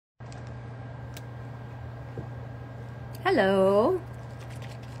Hello.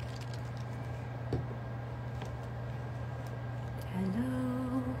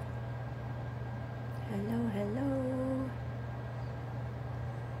 Hello. Hello, hello.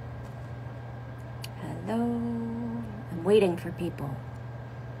 Hello. I'm waiting for people.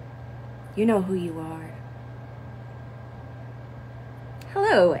 You know who you are.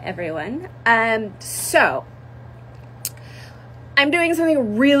 Hello, everyone. So I'm doing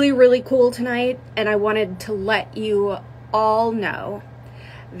something really, really cool tonight, and I wanted to let you all know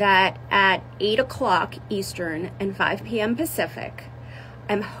that at 8 o'clock Eastern and 5 p.m. Pacific,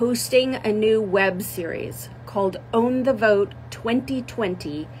 I'm hosting a new web series called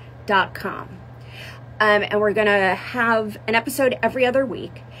ownthevote2020.com. And we're going to have an episode every other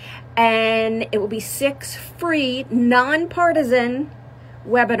week, and it will be 6 free, nonpartisan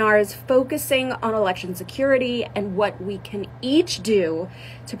webinars focusing on election security and what we can each do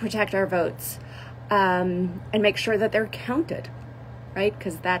to protect our votes and make sure that they're counted, right?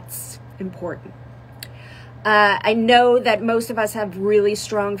 Because that's important. I know that most of us have really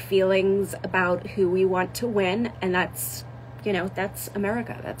strong feelings about who we want to win, and that's, you know, that's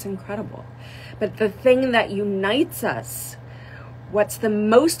America. That's incredible. But the thing that unites us, what's the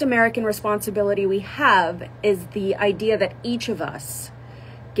most American responsibility we have, is the idea that each of us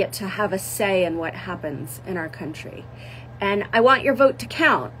get to have a say in what happens in our country. And I want your vote to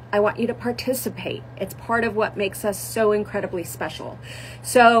count. I want you to participate. It's part of what makes us so incredibly special.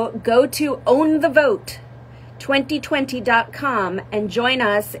 So go to ownthevote2020.com and join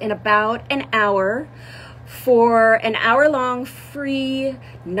us in about an hour for an hour-long free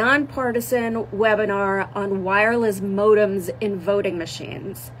nonpartisan webinar on wireless modems in voting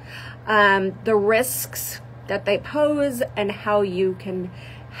machines, the risks that they pose and how you can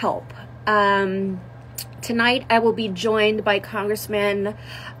help. Tonight I will be joined by Congressman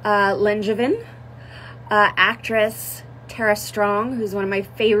Langevin, actress Tara Strong, who's one of my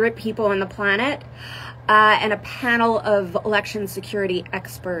favorite people on the planet, and a panel of election security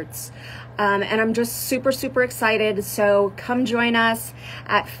experts. And I'm just super, super excited. So come join us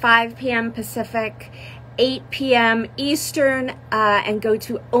at 5 p.m. Pacific, 8 p.m. Eastern, and go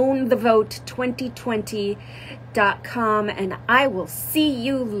to ownthevote2020.com, and I will see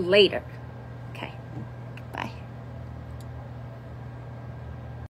you later.